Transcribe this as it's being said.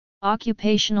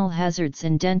Occupational hazards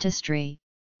in dentistry,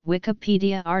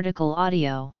 Wikipedia article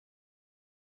audio.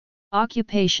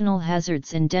 Occupational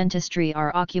hazards in dentistry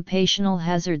are occupational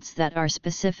hazards that are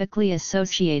specifically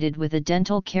associated with a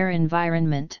dental care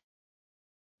environment.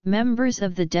 Members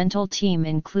of the dental team,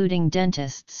 including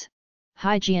dentists,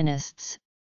 hygienists,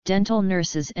 dental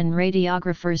nurses and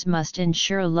radiographers, must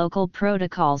ensure local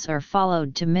protocols are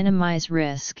followed to minimize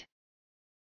risk.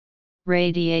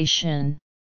 Radiation.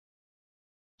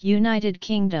 United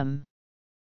Kingdom.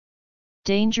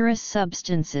 Dangerous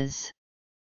substances.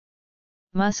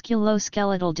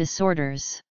 Musculoskeletal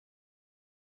disorders.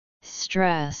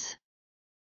 Stress.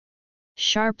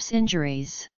 Sharps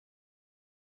injuries.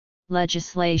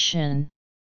 Legislation.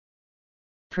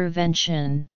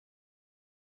 Prevention.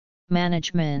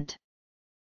 Management.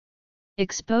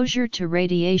 Exposure to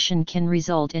radiation can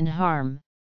result in harm,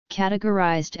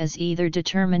 categorized as either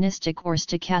deterministic or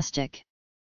stochastic.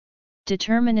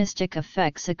 Deterministic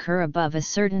effects occur above a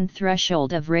certain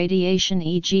threshold of radiation,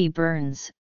 e.g.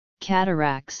 burns,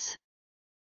 cataracts.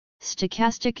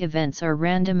 Stochastic events are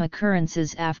random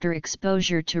occurrences after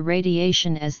exposure to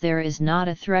radiation, as there is not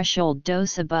a threshold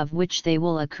dose above which they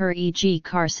will occur, e.g.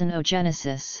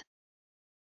 carcinogenesis.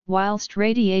 Whilst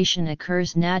radiation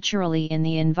occurs naturally in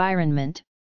the environment,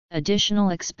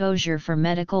 additional exposure for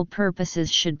medical purposes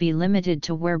should be limited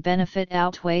to where benefit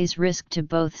outweighs risk to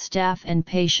both staff and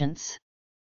patients.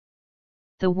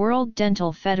 The World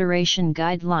Dental Federation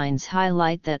guidelines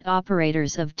highlight that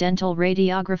operators of dental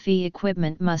radiography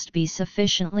equipment must be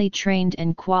sufficiently trained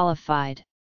and qualified.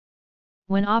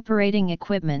 When operating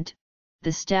equipment,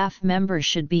 the staff member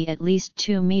should be at least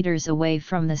 2 meters away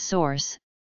from the source,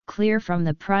 clear from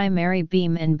the primary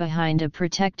beam and behind a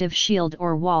protective shield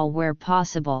or wall where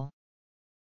possible.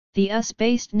 The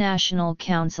US-based National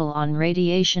Council on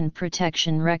Radiation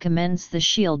Protection recommends the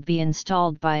shield be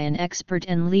installed by an expert,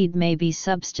 and lead may be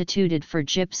substituted for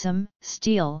gypsum,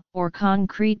 steel, or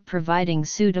concrete, providing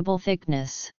suitable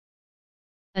thickness.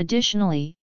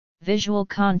 Additionally, visual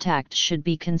contact should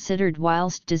be considered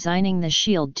whilst designing the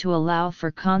shield to allow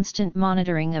for constant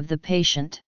monitoring of the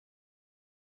patient.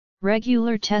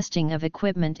 Regular testing of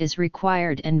equipment is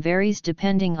required and varies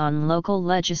depending on local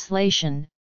legislation,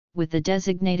 with the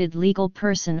designated legal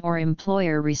person or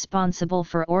employer responsible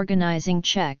for organizing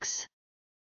checks.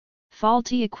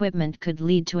 Faulty equipment could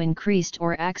lead to increased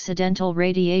or accidental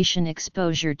radiation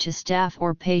exposure to staff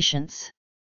or patients.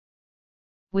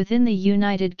 Within the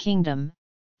United Kingdom,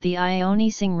 the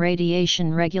ionizing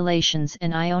radiation regulations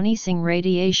and ionizing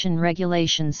radiation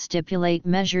regulations stipulate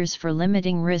measures for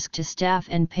limiting risk to staff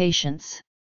and patients.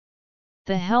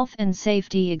 The Health and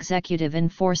Safety Executive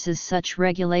enforces such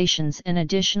regulations and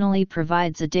additionally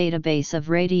provides a database of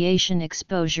radiation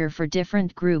exposure for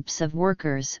different groups of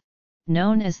workers,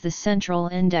 known as the Central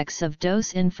Index of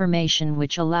Dose Information,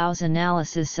 which allows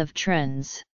analysis of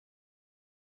trends.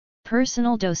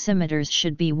 Personal dosimeters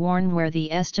should be worn where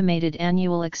the estimated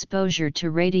annual exposure to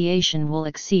radiation will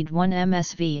exceed 1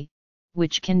 MSV,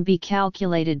 which can be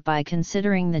calculated by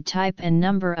considering the type and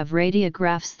number of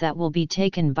radiographs that will be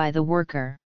taken by the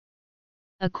worker.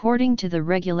 According to the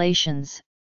regulations,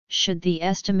 should the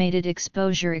estimated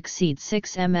exposure exceed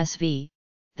 6 MSV,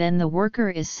 then the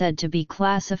worker is said to be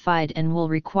classified and will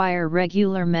require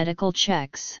regular medical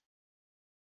checks.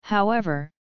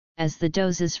 However, as the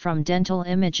doses from dental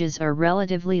images are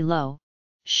relatively low,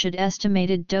 should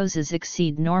estimated doses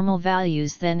exceed normal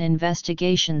values, then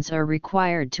investigations are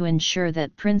required to ensure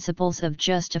that principles of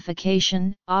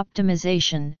justification,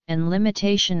 optimization, and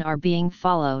limitation are being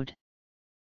followed.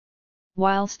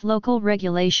 Whilst local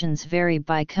regulations vary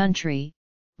by country,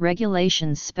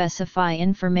 regulations specify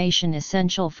information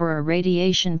essential for a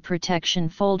radiation protection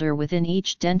folder within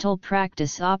each dental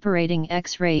practice operating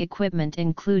X-ray equipment,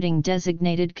 including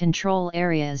designated control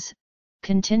areas,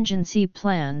 contingency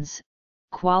plans,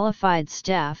 qualified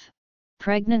staff,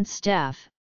 pregnant staff,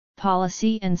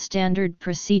 policy and standard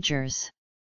procedures.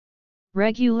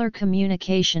 Regular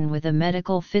communication with a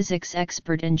medical physics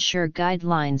expert ensure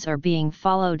guidelines are being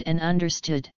followed and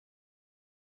understood.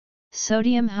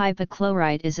 Sodium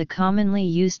hypochlorite is a commonly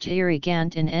used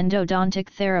irrigant in endodontic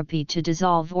therapy to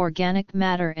dissolve organic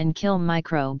matter and kill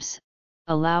microbes,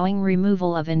 allowing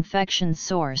removal of infection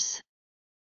source.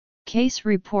 Case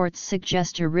reports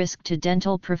suggest a risk to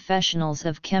dental professionals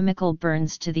of chemical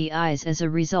burns to the eyes as a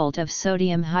result of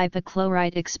sodium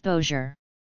hypochlorite exposure.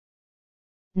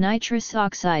 Nitrous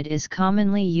oxide is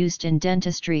commonly used in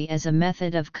dentistry as a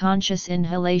method of conscious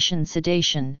inhalation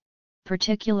sedation,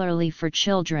 particularly for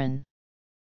children.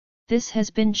 This has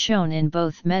been shown in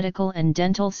both medical and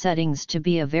dental settings to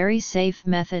be a very safe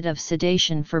method of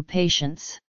sedation for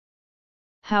patients.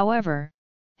 However,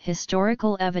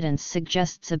 historical evidence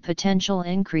suggests a potential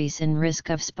increase in risk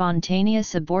of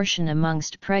spontaneous abortion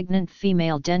amongst pregnant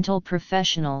female dental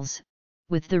professionals,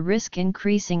 with the risk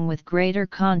increasing with greater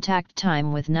contact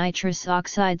time with nitrous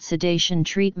oxide sedation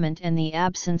treatment and the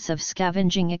absence of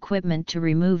scavenging equipment to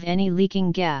remove any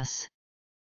leaking gas.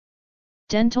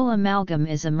 Dental amalgam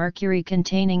is a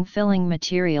mercury-containing filling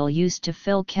material used to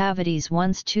fill cavities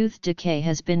once tooth decay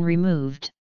has been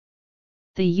removed.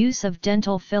 The use of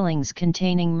dental fillings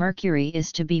containing mercury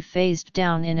is to be phased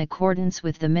down in accordance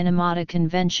with the Minamata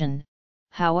Convention,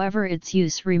 however its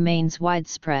use remains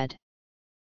widespread.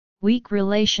 Weak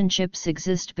relationships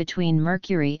exist between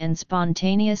mercury and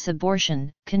spontaneous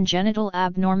abortion, congenital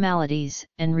abnormalities,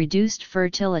 and reduced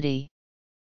fertility.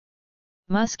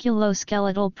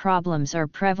 Musculoskeletal problems are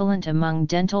prevalent among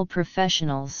dental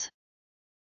professionals.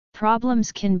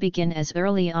 Problems can begin as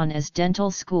early on as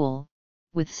dental school,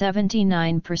 with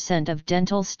 79% of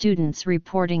dental students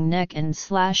reporting neck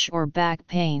and/or back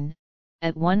pain,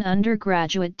 at one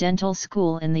undergraduate dental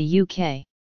school in the UK.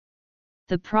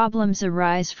 The problems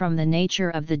arise from the nature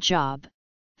of the job,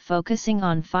 focusing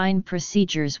on fine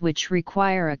procedures which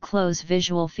require a close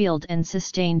visual field and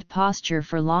sustained posture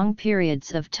for long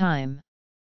periods of time.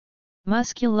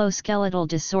 Musculoskeletal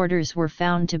disorders were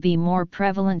found to be more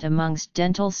prevalent amongst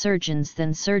dental surgeons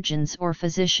than surgeons or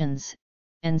physicians,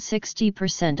 and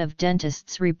 60% of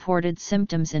dentists reported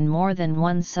symptoms in more than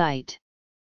one site.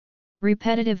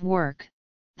 Repetitive work,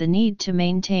 the need to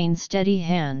maintain steady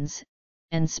hands,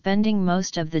 and spending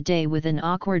most of the day with an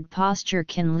awkward posture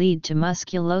can lead to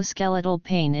musculoskeletal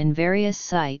pain in various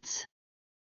sites.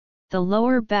 The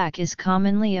lower back is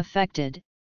commonly affected,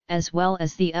 as well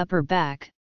as the upper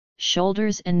back,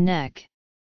 shoulders and neck.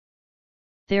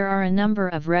 There are a number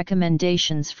of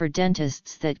recommendations for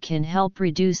dentists that can help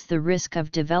reduce the risk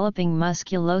of developing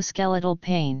musculoskeletal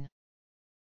pain.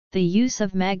 The use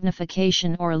of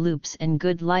magnification or loupes and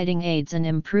good lighting aids an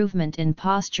improvement in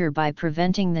posture by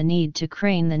preventing the need to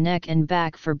crane the neck and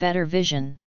back for better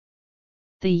vision.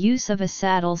 The use of a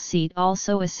saddle seat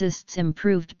also assists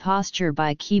improved posture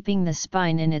by keeping the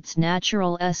spine in its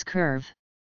natural S-curve.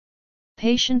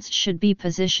 Patients should be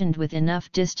positioned with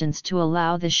enough distance to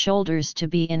allow the shoulders to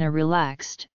be in a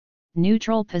relaxed,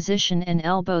 neutral position and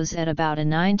elbows at about a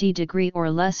 90-degree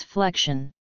or less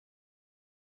flexion.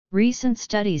 Recent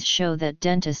studies show that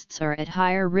dentists are at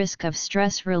higher risk of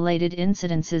stress-related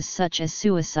incidences such as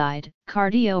suicide,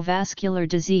 cardiovascular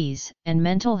disease, and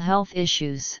mental health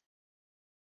issues.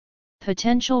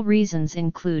 Potential reasons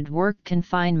include work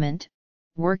confinement,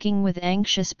 working with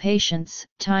anxious patients,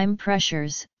 time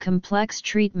pressures, complex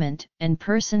treatment, and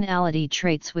personality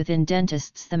traits within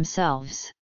dentists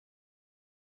themselves.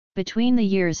 Between the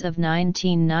years of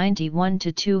 1991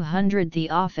 to 200, the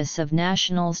Office of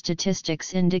National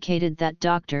Statistics indicated that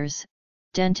doctors,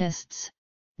 dentists,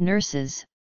 nurses,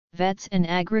 vets and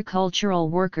agricultural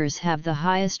workers have the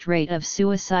highest rate of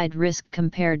suicide risk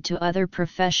compared to other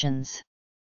professions.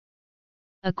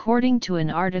 According to an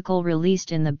article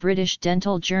released in the British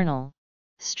Dental Journal,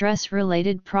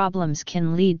 stress-related problems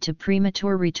can lead to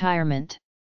premature retirement.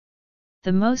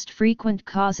 The most frequent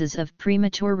causes of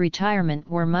premature retirement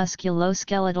were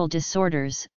musculoskeletal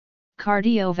disorders,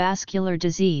 cardiovascular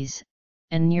disease,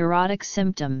 and neurotic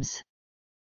symptoms.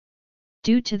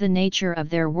 Due to the nature of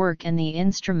their work and the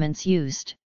instruments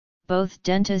used, both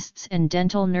dentists and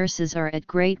dental nurses are at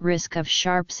great risk of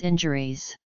sharps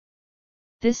injuries.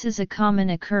 This is a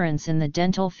common occurrence in the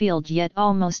dental field, yet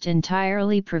almost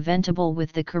entirely preventable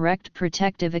with the correct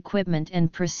protective equipment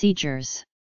and procedures.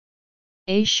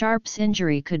 A sharps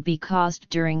injury could be caused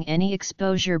during any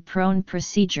exposure-prone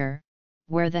procedure,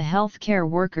 where the healthcare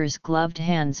worker's gloved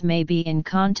hands may be in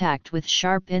contact with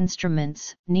sharp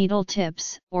instruments, needle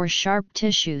tips, or sharp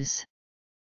tissues.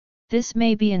 This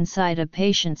may be inside a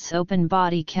patient's open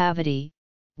body cavity,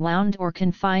 wound or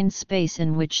confined space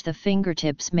in which the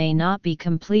fingertips may not be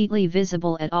completely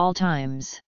visible at all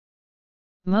times.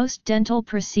 Most dental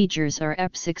procedures are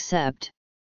EPS except.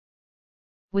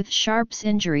 With sharps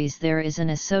injuries there is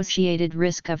an associated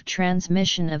risk of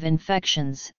transmission of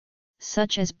infections,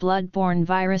 such as blood-borne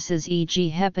viruses,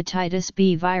 e.g. hepatitis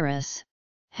B virus,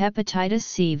 hepatitis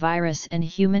C virus and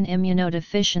human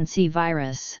immunodeficiency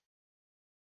virus.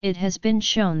 It has been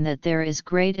shown that there is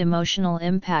great emotional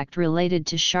impact related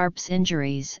to sharps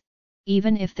injuries,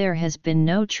 even if there has been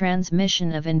no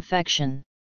transmission of infection.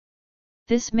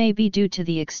 This may be due to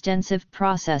the extensive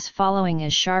process following a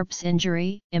sharps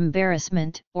injury,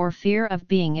 embarrassment, or fear of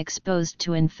being exposed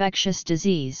to infectious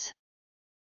disease.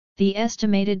 The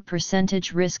estimated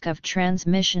percentage risk of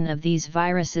transmission of these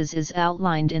viruses is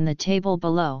outlined in the table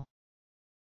below.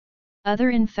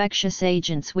 Other infectious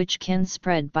agents which can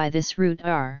spread by this route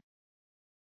are: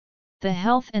 the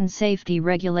Health and Safety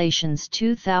Regulations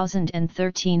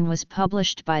 2013 was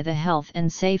published by the Health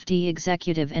and Safety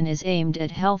Executive and is aimed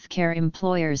at healthcare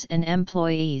employers and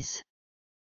employees.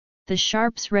 The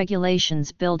SHARPS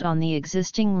regulations build on the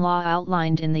existing law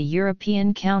outlined in the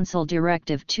European Council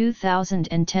Directive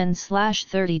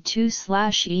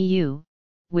 2010/32/EU,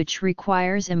 which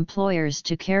requires employers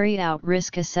to carry out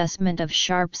risk assessment of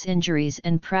SHARPS injuries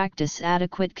and practice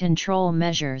adequate control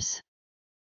measures.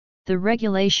 The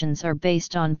regulations are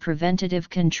based on preventative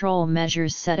control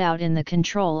measures set out in the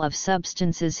Control of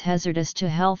Substances Hazardous to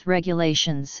Health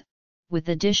regulations, with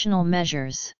additional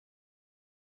measures.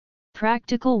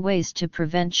 Practical ways to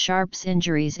prevent SHARPS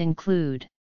injuries include: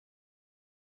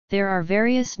 there are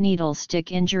various needle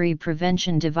stick injury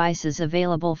prevention devices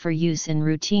available for use in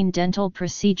routine dental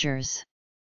procedures.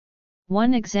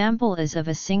 One example is of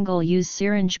a single-use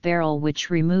syringe barrel which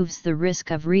removes the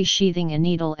risk of resheathing a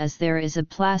needle, as there is a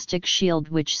plastic shield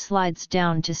which slides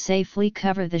down to safely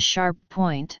cover the sharp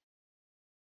point.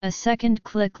 A second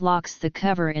click locks the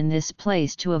cover in this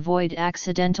place to avoid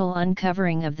accidental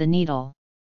uncovering of the needle.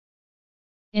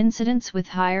 Incidents with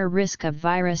higher risk of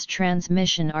virus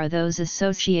transmission are those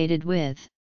associated with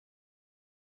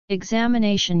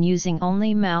examination using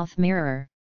only mouth mirror,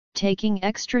 taking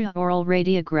extraoral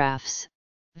radiographs,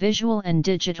 visual and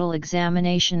digital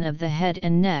examination of the head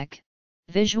and neck,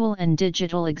 visual and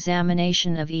digital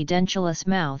examination of edentulous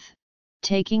mouth,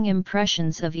 taking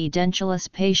impressions of edentulous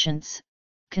patients,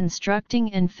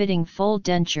 constructing and fitting full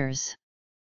dentures.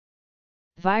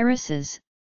 Viruses: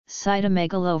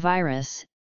 cytomegalovirus,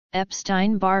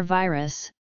 Epstein-Barr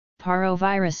virus,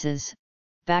 parvoviruses,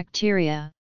 bacteria,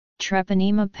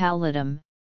 Treponema pallidum,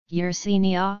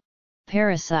 Yersinia,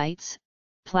 parasites,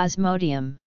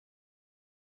 Plasmodium.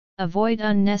 Avoid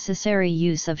unnecessary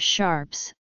use of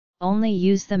sharps, only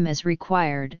use them as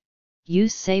required.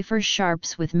 Use safer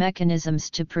sharps with mechanisms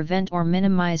to prevent or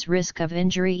minimize risk of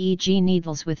injury, e.g.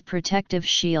 needles with protective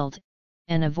shield,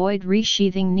 and avoid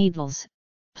resheathing needles.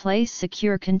 Place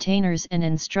secure containers and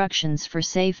instructions for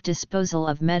safe disposal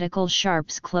of medical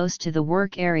sharps close to the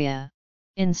work area.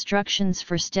 Instructions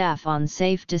for staff on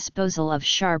safe disposal of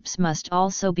sharps must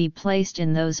also be placed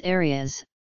in those areas.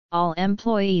 All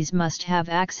employees must have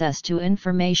access to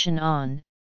information on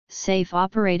safe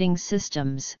operating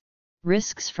systems,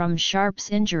 risks from sharps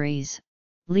injuries,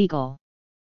 legal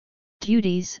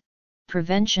duties,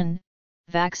 prevention,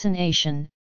 vaccination,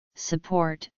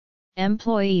 support.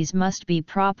 Employees must be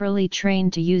properly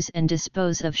trained to use and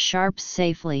dispose of sharps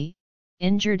safely.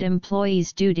 Injured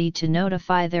employees' duty to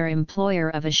notify their employer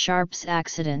of a sharps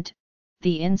accident.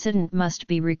 The incident must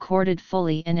be recorded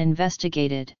fully and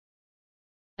investigated.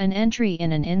 An entry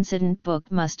in an incident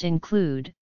book must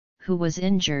include who was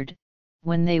injured,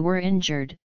 when they were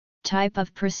injured, type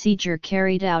of procedure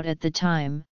carried out at the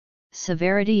time,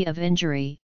 severity of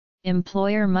injury.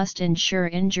 Employer must ensure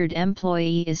injured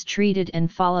employee is treated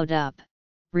and followed up.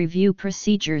 Review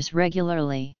procedures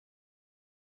regularly.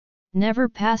 Never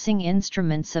passing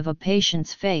instruments of a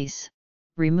patient's face,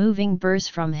 removing burrs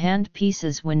from hand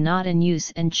pieces when not in use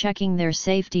and checking their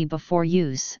safety before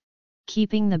use,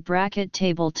 keeping the bracket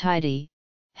table tidy,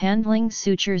 handling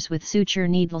sutures with suture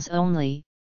needles only,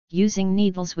 using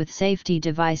needles with safety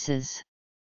devices.